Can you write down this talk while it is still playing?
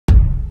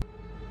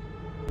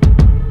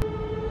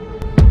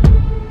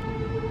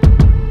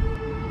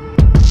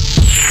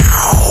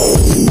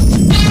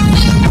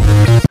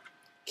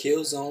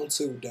Killzone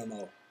 2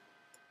 demo.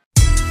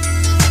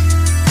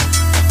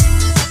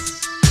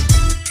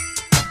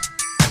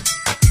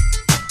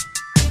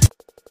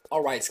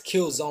 Alright,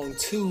 Killzone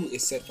 2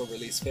 is set for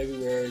release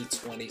February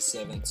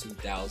 27,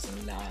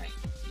 2009.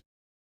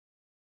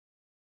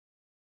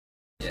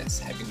 Yes,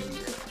 Happy New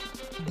Year.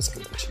 What's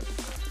good with you?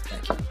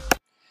 Thank you.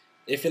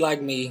 If you're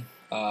like me,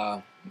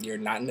 you're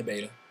not in the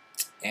beta,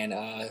 and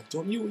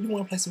don't you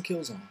want to play some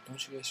Killzone?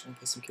 Don't you guys want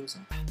to play some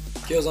Killzone?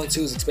 Killzone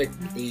 2 is expected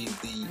to be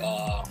the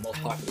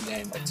most popular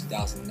game of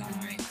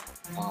 2009,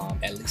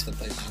 at least for the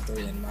PlayStation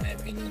 3, in my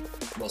opinion.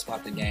 The most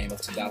popular game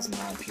of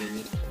 2009,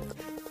 period.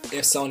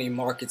 If Sony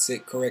markets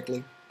it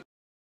correctly.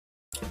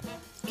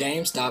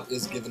 GameStop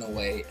is giving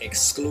away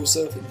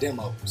exclusive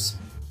demos,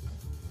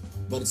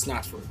 but it's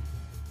not free.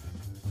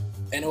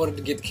 In order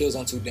to get the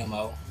Killzone 2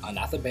 demo,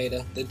 not the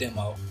beta, the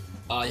demo,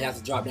 you have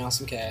to drop down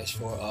some cash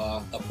for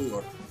a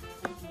pre-order.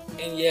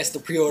 And yes, the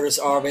pre-orders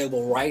are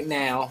available right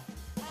now.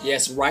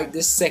 Yes, right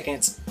this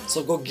second.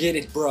 So go get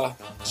it, bruh.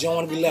 You don't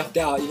want to be left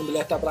out. You're going to be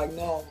left out, but like,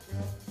 no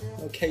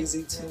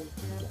KZ2.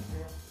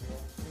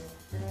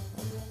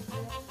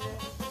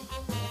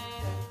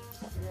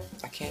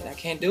 I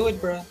can't do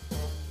it, bruh.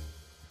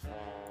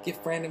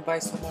 Get friend,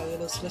 invite somebody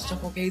else. Let's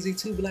jump on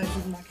KZ2. Be like,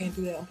 I can't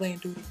do that. I'm playing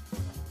duty.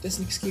 That's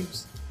an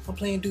excuse. I'm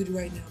playing duty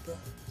right now, bro.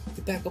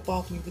 Get back up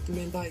off me with them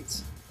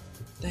invites.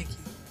 Thank you.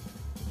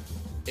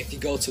 If you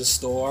go to the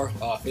store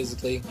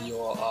physically,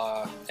 you'll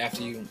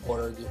after you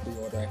order your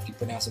pre-order, after you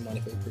put down some money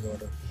for your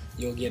pre-order,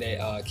 you'll get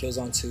a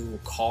Killzone 2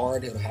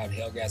 card. It'll have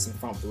Hellgas in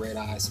front with the red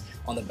eyes.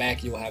 On the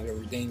back, you'll have your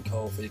redeem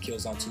code for your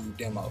Killzone 2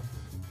 demo.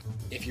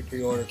 If you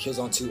pre-order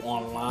Killzone 2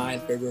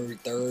 online, February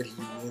 3rd,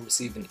 you will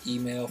receive an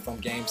email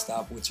from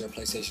GameStop with your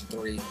PlayStation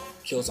 3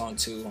 Killzone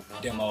 2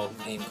 demo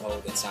redeem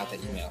code inside the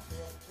email.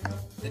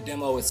 The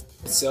demo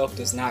itself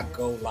does not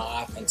go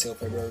live until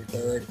February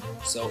 3rd,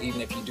 so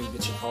even if you do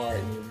get your card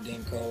and your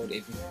redeem code,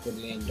 if you put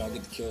it in, you don't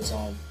get the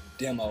Killzone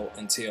demo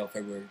until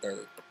February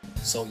 3rd.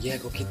 So yeah,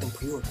 go get them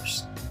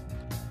pre-orders.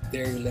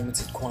 Very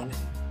limited quantity.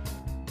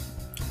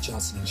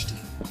 Johnson HD.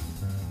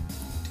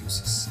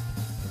 Deuces.